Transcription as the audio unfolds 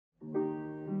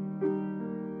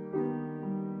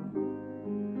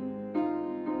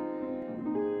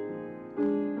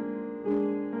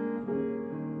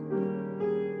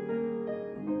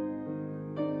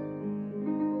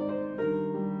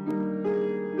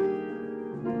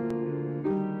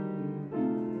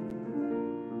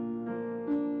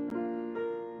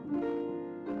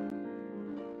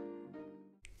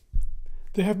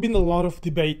There have been a lot of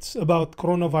debates about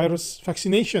coronavirus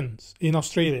vaccinations in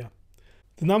Australia.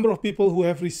 The number of people who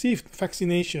have received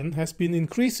vaccination has been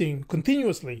increasing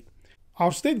continuously.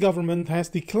 Our state government has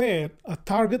declared a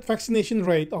target vaccination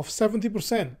rate of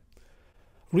 70%.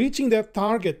 Reaching that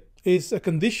target is a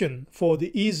condition for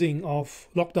the easing of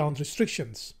lockdown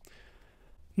restrictions.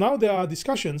 Now there are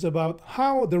discussions about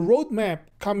how the roadmap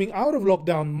coming out of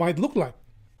lockdown might look like.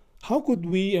 How could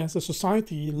we as a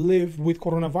society live with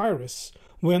coronavirus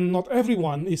when not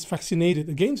everyone is vaccinated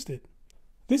against it?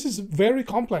 This is very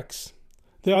complex.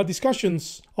 There are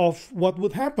discussions of what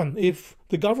would happen if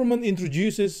the government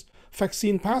introduces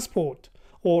vaccine passport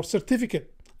or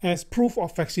certificate as proof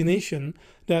of vaccination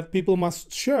that people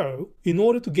must show in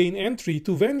order to gain entry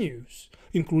to venues,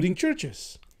 including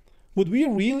churches. Would we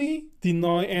really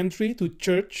deny entry to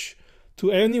church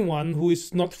to anyone who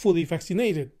is not fully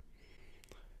vaccinated?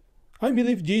 I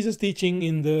believe Jesus' teaching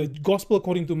in the Gospel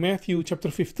according to Matthew chapter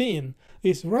 15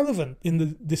 is relevant in the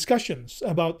discussions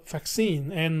about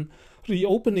vaccine and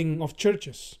reopening of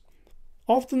churches.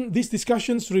 Often these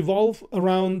discussions revolve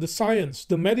around the science,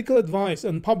 the medical advice,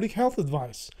 and public health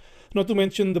advice, not to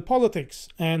mention the politics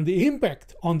and the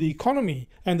impact on the economy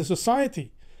and the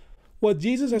society. What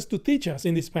Jesus has to teach us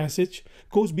in this passage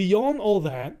goes beyond all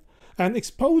that and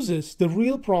exposes the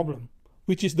real problem,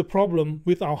 which is the problem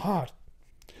with our heart.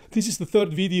 This is the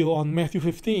third video on Matthew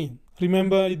 15.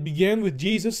 Remember, it began with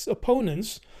Jesus'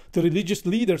 opponents, the religious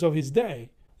leaders of his day.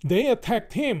 They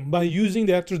attacked him by using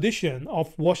their tradition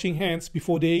of washing hands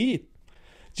before they eat.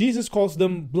 Jesus calls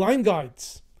them blind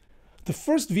guides. The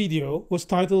first video was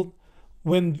titled,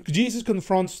 "When Jesus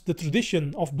Confronts the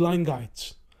Tradition of Blind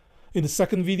Guides." In the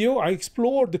second video, I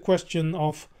explored the question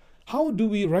of how do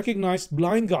we recognize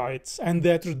blind guides and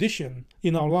their tradition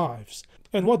in our lives,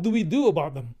 and what do we do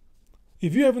about them?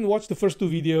 If you haven't watched the first two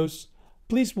videos,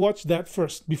 please watch that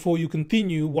first before you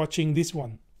continue watching this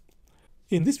one.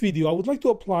 In this video, I would like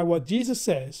to apply what Jesus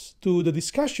says to the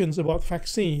discussions about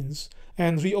vaccines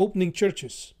and reopening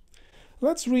churches.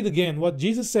 Let's read again what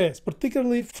Jesus says,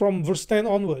 particularly from verse 10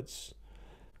 onwards.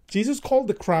 Jesus called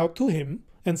the crowd to him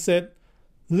and said,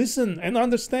 "Listen and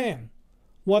understand.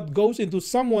 What goes into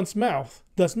someone's mouth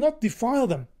does not defile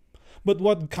them, but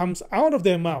what comes out of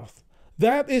their mouth,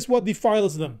 that is what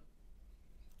defiles them."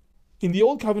 In the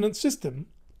Old Covenant system,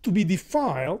 to be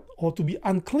defiled or to be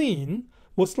unclean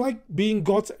was like being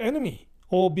God's enemy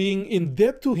or being in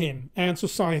debt to him and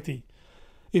society.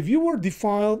 If you were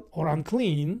defiled or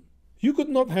unclean, you could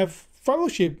not have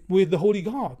fellowship with the Holy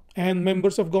God and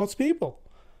members of God's people.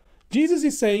 Jesus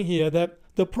is saying here that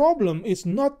the problem is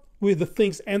not with the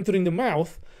things entering the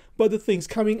mouth, but the things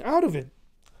coming out of it.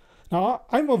 Now,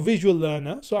 I'm a visual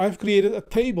learner, so I've created a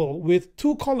table with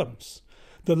two columns.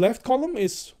 The left column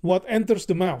is what enters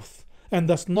the mouth and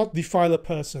does not defile a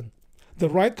person. The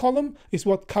right column is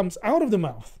what comes out of the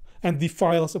mouth and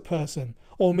defiles a person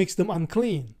or makes them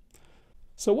unclean.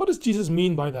 So what does Jesus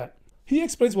mean by that? He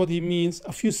explains what he means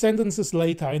a few sentences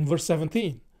later in verse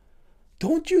 17.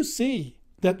 "Don't you see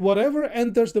that whatever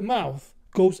enters the mouth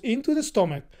goes into the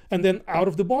stomach and then out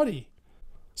of the body?"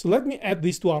 So let me add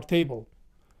this to our table.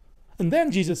 And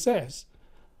then Jesus says,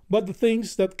 "But the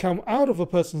things that come out of a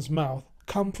person's mouth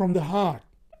come from the heart,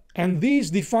 and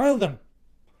these defile them.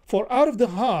 For out of the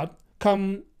heart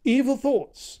come evil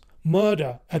thoughts,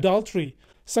 murder, adultery,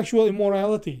 sexual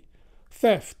immorality,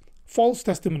 theft, false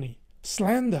testimony,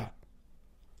 slander.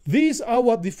 These are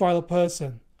what defile a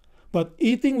person, but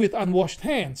eating with unwashed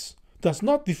hands does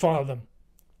not defile them."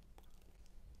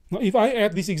 Now, if I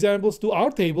add these examples to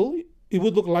our table, it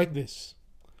would look like this.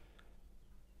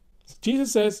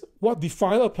 Jesus says what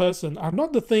defile a person are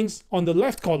not the things on the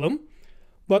left column,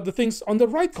 but the things on the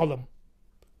right column.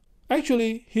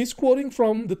 Actually, he's quoting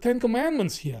from the 10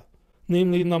 Commandments here,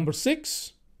 namely number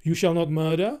 6, you shall not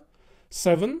murder,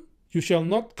 7, you shall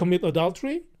not commit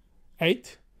adultery,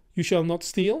 8, you shall not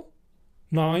steal,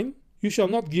 9, you shall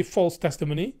not give false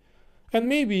testimony, and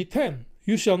maybe 10,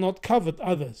 you shall not covet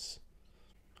others.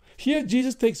 Here,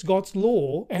 Jesus takes God's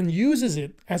law and uses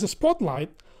it as a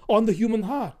spotlight on the human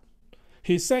heart.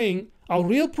 He's saying our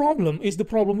real problem is the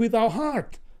problem with our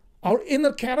heart, our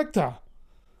inner character.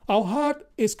 Our heart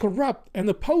is corrupt and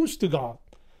opposed to God.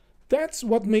 That's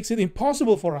what makes it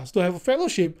impossible for us to have a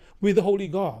fellowship with the Holy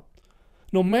God.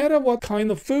 No matter what kind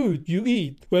of food you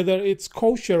eat, whether it's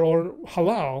kosher or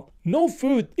halal, no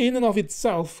food in and of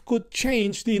itself could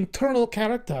change the internal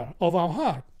character of our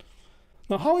heart.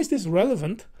 Now, how is this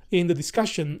relevant in the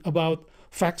discussion about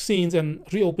vaccines and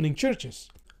reopening churches?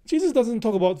 Jesus doesn't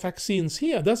talk about vaccines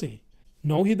here, does he?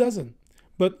 No, he doesn't.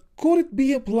 But could it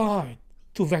be applied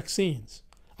to vaccines?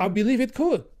 I believe it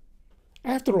could.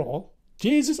 After all,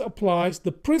 Jesus applies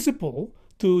the principle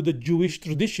to the Jewish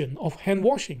tradition of hand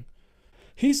washing.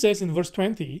 He says in verse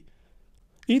 20,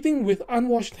 eating with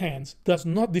unwashed hands does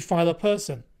not defile a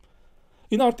person.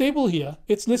 In our table here,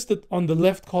 it's listed on the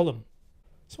left column.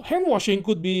 So hand washing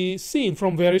could be seen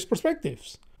from various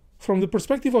perspectives. From the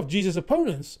perspective of Jesus'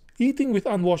 opponents, eating with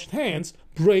unwashed hands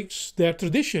breaks their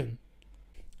tradition.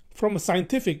 From a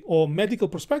scientific or medical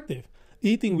perspective,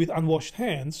 eating with unwashed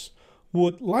hands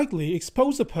would likely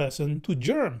expose a person to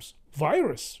germs,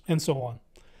 virus, and so on.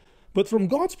 But from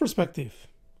God's perspective,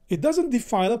 it doesn't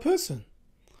defile a person.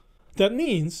 That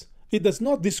means it does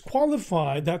not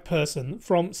disqualify that person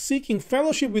from seeking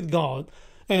fellowship with God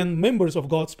and members of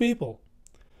God's people.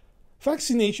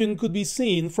 Vaccination could be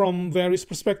seen from various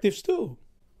perspectives too.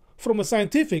 From a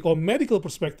scientific or medical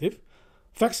perspective,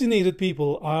 vaccinated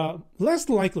people are less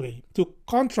likely to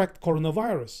contract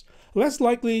coronavirus, less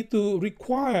likely to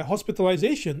require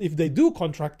hospitalization if they do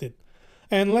contract it,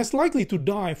 and less likely to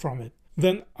die from it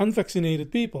than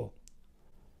unvaccinated people.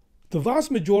 The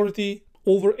vast majority,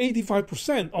 over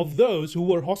 85% of those who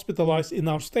were hospitalized in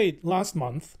our state last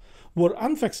month, were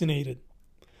unvaccinated.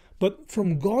 But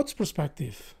from God's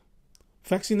perspective,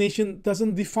 vaccination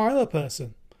doesn't defile a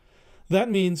person. That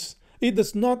means it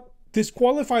does not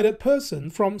disqualify that person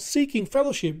from seeking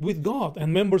fellowship with God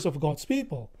and members of God's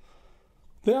people.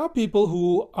 There are people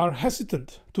who are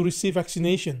hesitant to receive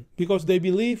vaccination because they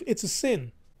believe it's a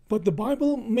sin. But the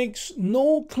Bible makes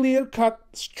no clear-cut,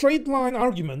 straight-line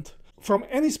argument from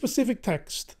any specific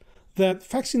text that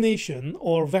vaccination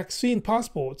or vaccine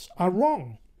passports are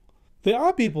wrong. There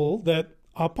are people that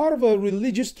are part of a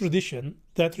religious tradition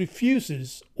that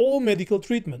refuses all medical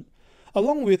treatment,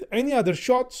 along with any other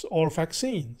shots or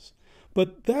vaccines.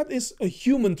 But that is a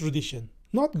human tradition,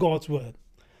 not God's word.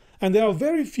 And there are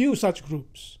very few such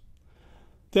groups.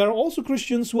 There are also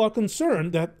Christians who are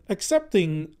concerned that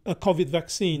accepting a COVID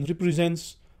vaccine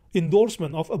represents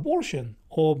endorsement of abortion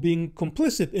or being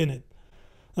complicit in it.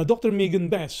 Dr. Megan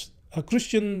Best, a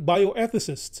Christian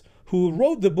bioethicist who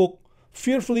wrote the book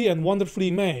Fearfully and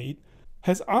Wonderfully Made,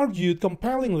 has argued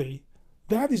compellingly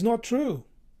that is not true.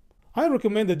 I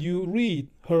recommend that you read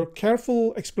her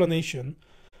careful explanation,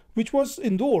 which was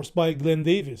endorsed by Glenn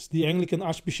Davis, the Anglican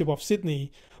Archbishop of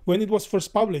Sydney, when it was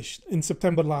first published in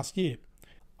September last year.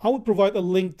 I will provide a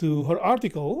link to her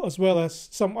article as well as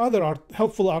some other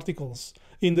helpful articles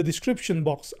in the description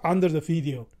box under the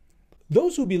video.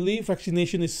 Those who believe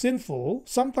vaccination is sinful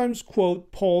sometimes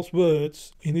quote Paul's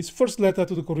words in his first letter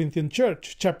to the Corinthian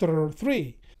church, chapter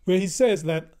 3, where he says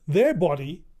that their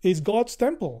body is God's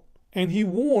temple, and he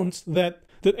warns that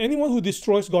anyone who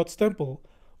destroys God's temple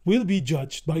will be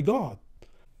judged by God.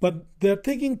 But they're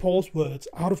taking Paul's words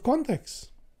out of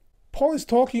context. Paul is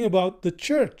talking about the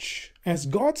church as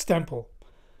God's temple,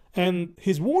 and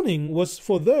his warning was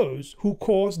for those who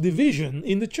cause division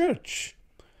in the church.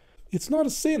 It's not a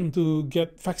sin to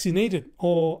get vaccinated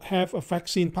or have a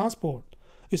vaccine passport.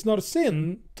 It's not a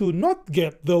sin to not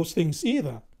get those things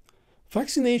either.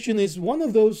 Vaccination is one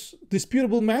of those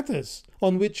disputable matters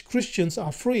on which Christians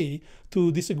are free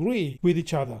to disagree with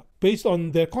each other based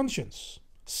on their conscience.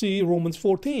 See Romans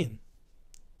 14.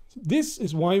 This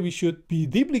is why we should be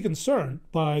deeply concerned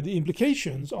by the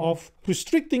implications of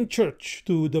restricting church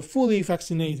to the fully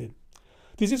vaccinated.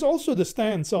 This is also the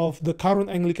stance of the current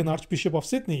Anglican Archbishop of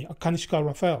Sydney, Kanishka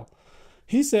Raphael.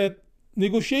 He said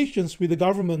negotiations with the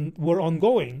government were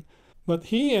ongoing, but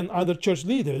he and other church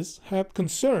leaders had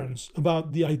concerns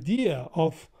about the idea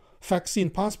of vaccine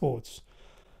passports.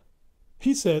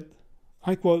 He said,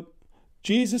 I quote,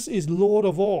 Jesus is Lord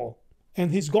of all,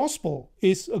 and his gospel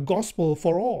is a gospel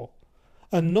for all.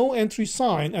 A no-entry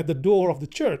sign at the door of the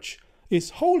church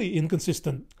is wholly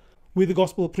inconsistent with the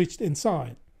gospel preached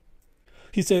inside.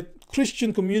 He said,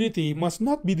 Christian community must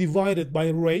not be divided by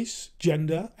race,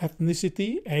 gender,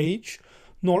 ethnicity, age,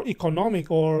 nor economic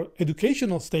or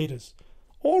educational status,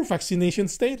 or vaccination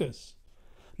status.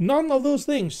 None of those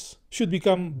things should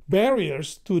become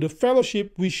barriers to the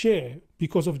fellowship we share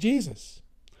because of Jesus.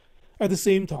 At the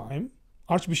same time,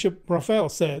 Archbishop Raphael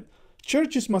said,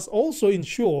 churches must also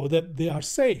ensure that they are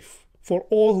safe for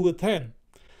all who attend.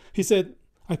 He said,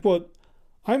 I quote,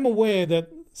 I'm aware that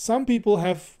some people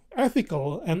have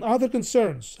ethical and other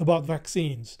concerns about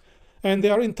vaccines, and they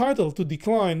are entitled to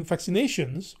decline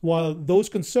vaccinations while those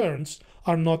concerns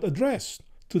are not addressed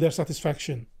to their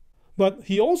satisfaction. But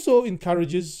he also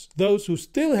encourages those who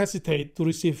still hesitate to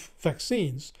receive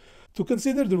vaccines to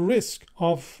consider the risk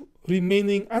of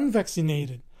remaining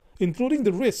unvaccinated, including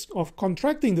the risk of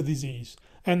contracting the disease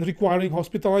and requiring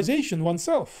hospitalization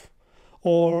oneself,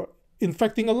 or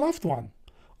infecting a loved one,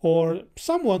 or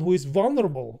someone who is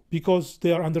vulnerable because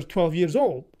they are under 12 years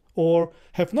old or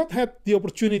have not had the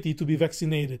opportunity to be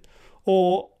vaccinated,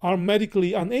 or are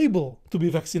medically unable to be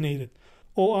vaccinated,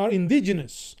 or are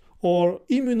indigenous or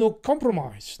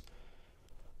immunocompromised.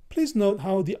 Please note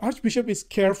how the Archbishop is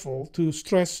careful to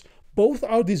stress both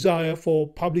our desire for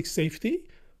public safety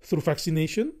through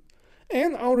vaccination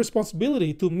and our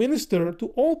responsibility to minister to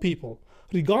all people,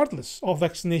 regardless of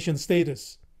vaccination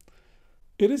status.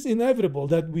 It is inevitable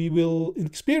that we will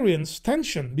experience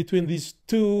tension between these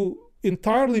two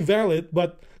entirely valid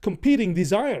but competing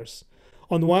desires.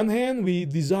 On one hand, we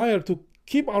desire to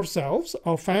keep ourselves,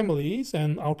 our families,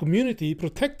 and our community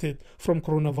protected from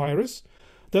coronavirus.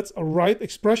 That's a right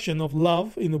expression of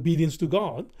love in obedience to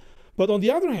God. But on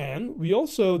the other hand, we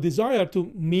also desire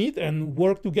to meet and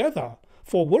work together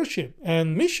for worship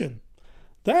and mission.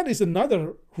 That is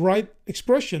another right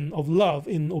expression of love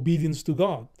in obedience to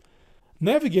God.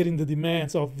 Navigating the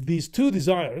demands of these two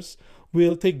desires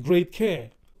will take great care.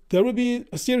 There will be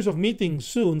a series of meetings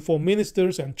soon for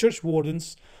ministers and church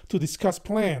wardens to discuss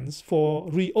plans for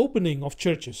reopening of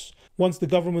churches once the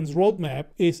government's roadmap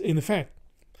is in effect.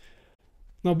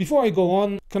 Now, before I go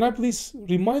on, can I please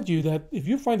remind you that if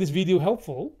you find this video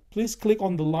helpful, please click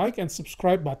on the like and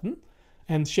subscribe button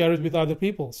and share it with other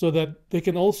people so that they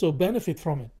can also benefit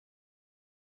from it.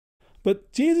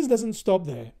 But Jesus doesn't stop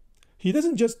there. He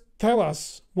doesn't just tell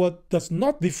us what does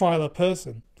not defile a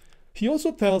person. He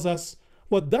also tells us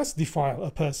what does defile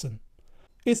a person.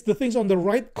 It's the things on the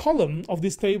right column of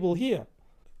this table here.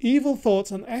 Evil thoughts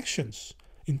and actions,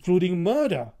 including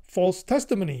murder, false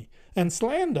testimony, and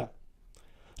slander.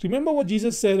 Remember what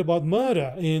Jesus said about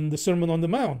murder in the Sermon on the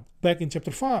Mount, back in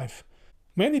chapter 5.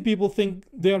 Many people think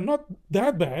they are not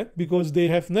that bad because they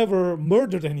have never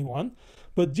murdered anyone.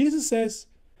 But Jesus says,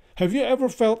 have you ever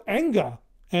felt anger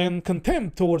and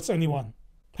contempt towards anyone?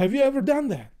 Have you ever done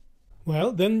that?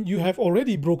 Well, then you have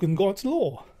already broken God's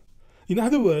law. In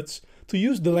other words, to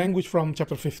use the language from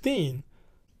chapter 15,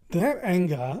 that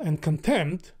anger and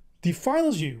contempt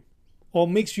defiles you or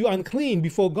makes you unclean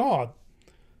before God.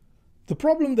 The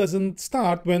problem doesn't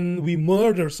start when we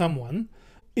murder someone.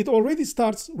 It already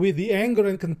starts with the anger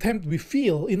and contempt we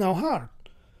feel in our heart.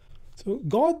 So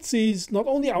God sees not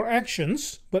only our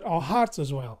actions, but our hearts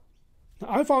as well. Now,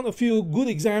 I found a few good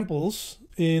examples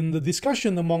in the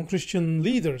discussion among Christian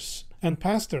leaders and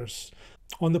pastors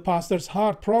on the Pastor's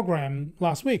Heart program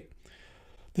last week.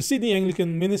 The Sydney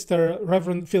Anglican minister,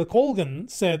 Reverend Phil Colgan,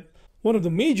 said one of the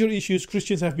major issues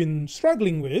Christians have been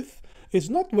struggling with is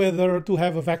not whether to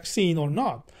have a vaccine or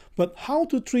not, but how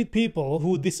to treat people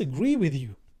who disagree with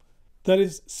you. That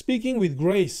is, speaking with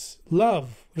grace,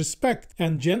 love, respect,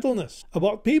 and gentleness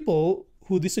about people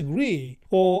who disagree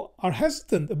or are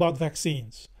hesitant about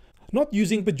vaccines. Not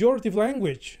using pejorative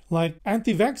language like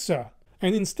anti-vaxxer,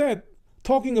 and instead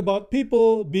talking about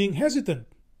people being hesitant.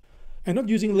 And not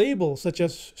using labels such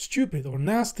as stupid or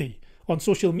nasty on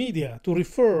social media to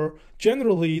refer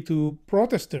generally to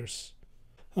protesters.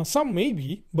 Now, some may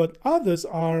be, but others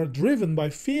are driven by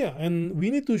fear, and we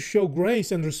need to show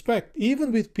grace and respect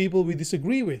even with people we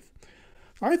disagree with.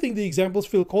 I think the examples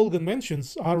Phil Colgan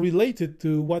mentions are related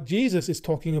to what Jesus is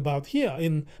talking about here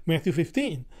in Matthew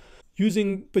 15.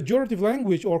 Using pejorative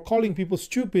language or calling people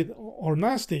stupid or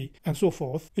nasty and so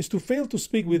forth is to fail to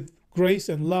speak with grace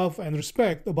and love and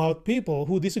respect about people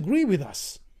who disagree with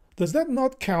us. Does that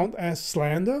not count as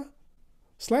slander?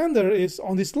 Slander is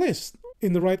on this list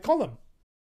in the right column.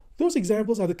 Those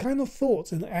examples are the kind of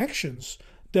thoughts and actions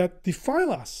that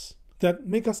defile us, that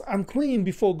make us unclean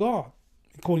before God,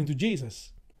 according to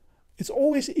Jesus. It's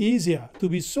always easier to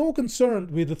be so concerned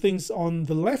with the things on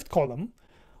the left column,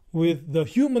 with the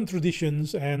human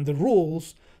traditions and the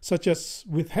rules, such as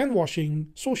with hand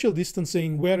washing, social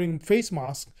distancing, wearing face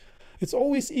masks. It's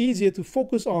always easier to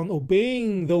focus on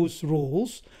obeying those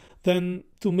rules than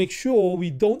to make sure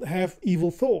we don't have evil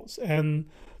thoughts and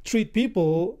treat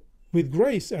people with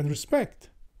grace and respect.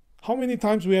 How many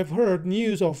times we have heard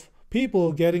news of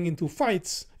people getting into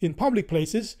fights in public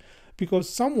places because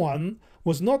someone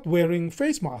was not wearing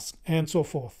face masks and so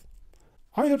forth.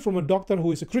 I heard from a doctor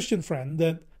who is a Christian friend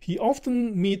that he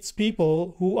often meets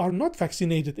people who are not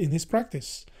vaccinated in his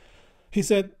practice. He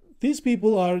said these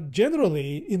people are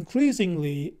generally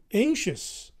increasingly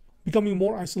anxious, becoming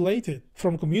more isolated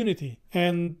from community,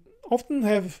 and often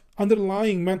have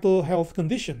underlying mental health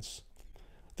conditions.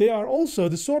 They are also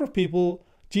the sort of people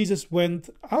Jesus went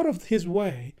out of his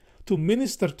way to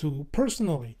minister to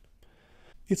personally.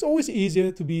 It's always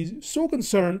easier to be so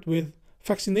concerned with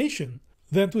vaccination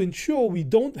than to ensure we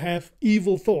don't have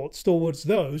evil thoughts towards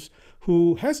those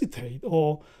who hesitate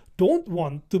or don't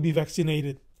want to be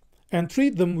vaccinated, and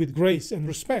treat them with grace and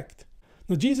respect.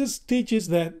 Now, Jesus teaches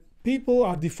that People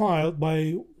are defiled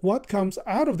by what comes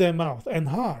out of their mouth and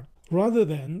heart, rather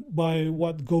than by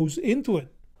what goes into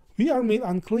it. We are made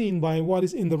unclean by what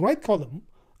is in the right column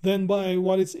than by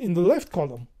what is in the left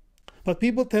column. But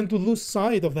people tend to lose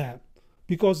sight of that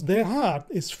because their heart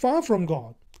is far from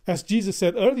God, as Jesus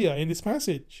said earlier in this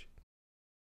passage.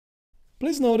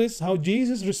 Please notice how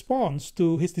Jesus responds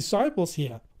to his disciples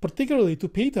here, particularly to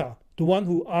Peter, the one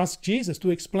who asked Jesus to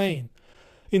explain.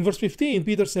 In verse 15,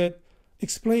 Peter said,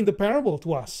 "Explain the parable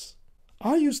to us."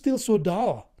 "Are you still so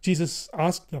dull?" Jesus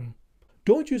asked them.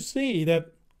 "Don't you see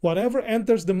that whatever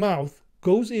enters the mouth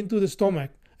goes into the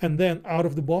stomach and then out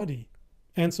of the body?"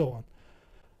 And so on.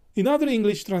 In other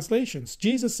English translations,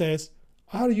 Jesus says,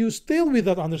 "Are you still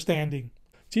without understanding?"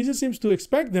 Jesus seems to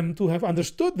expect them to have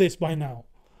understood this by now,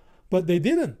 but they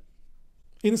didn't.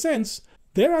 In a sense,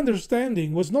 their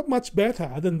understanding was not much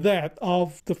better than that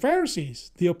of the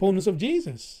Pharisees, the opponents of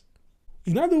Jesus.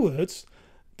 In other words,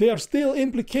 they are still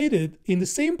implicated in the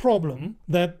same problem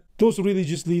that those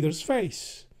religious leaders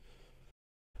face.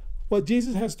 What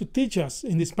Jesus has to teach us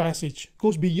in this passage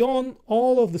goes beyond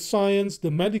all of the science,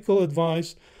 the medical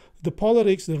advice, the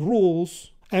politics, the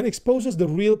rules, and exposes the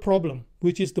real problem,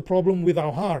 which is the problem with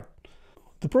our heart.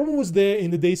 The problem was there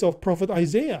in the days of Prophet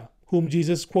Isaiah, whom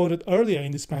Jesus quoted earlier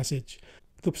in this passage.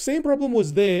 The same problem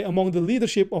was there among the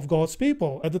leadership of God's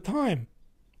people at the time.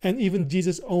 And even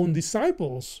Jesus' own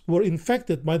disciples were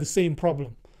infected by the same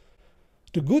problem.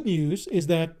 The good news is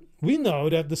that we know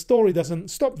that the story doesn't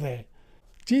stop there.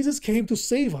 Jesus came to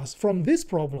save us from this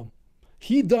problem.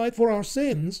 He died for our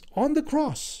sins on the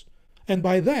cross. And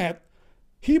by that,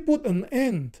 he put an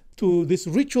end to this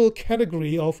ritual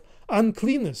category of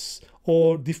uncleanness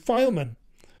or defilement.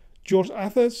 George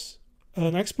Athas,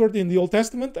 an expert in the Old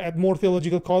Testament at Moore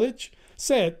Theological College,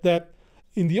 said that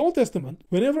in the Old Testament,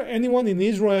 whenever anyone in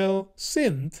Israel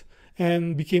sinned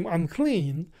and became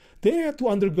unclean, they had to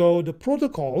undergo the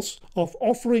protocols of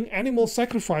offering animal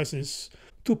sacrifices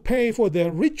to pay for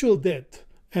their ritual debt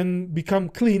and become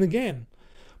clean again.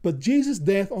 But Jesus'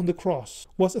 death on the cross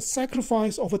was a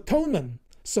sacrifice of atonement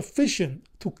sufficient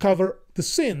to cover the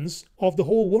sins of the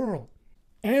whole world.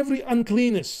 Every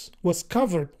uncleanness was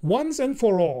covered once and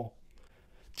for all.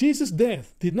 Jesus'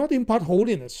 death did not impart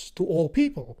holiness to all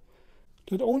people.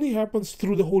 That only happens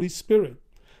through the Holy Spirit.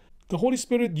 The Holy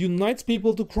Spirit unites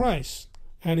people to Christ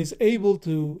and is able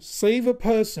to save a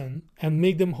person and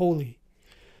make them holy.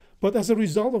 But as a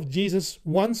result of Jesus'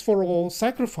 once-for-all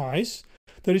sacrifice,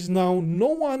 there is now no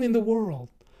one in the world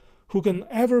who can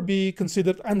ever be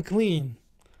considered unclean.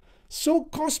 So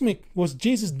cosmic was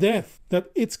Jesus' death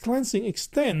that its cleansing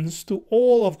extends to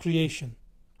all of creation.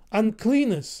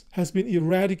 Uncleanness has been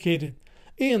eradicated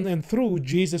in and through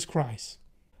Jesus Christ.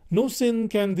 No sin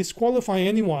can disqualify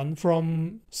anyone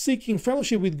from seeking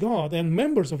fellowship with God and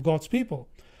members of God's people.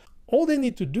 All they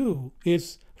need to do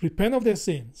is repent of their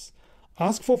sins,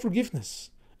 ask for forgiveness,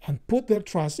 and put their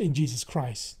trust in Jesus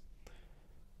Christ.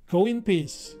 Go in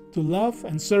peace to love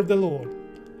and serve the Lord.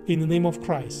 In the name of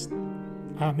Christ.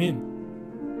 Amen.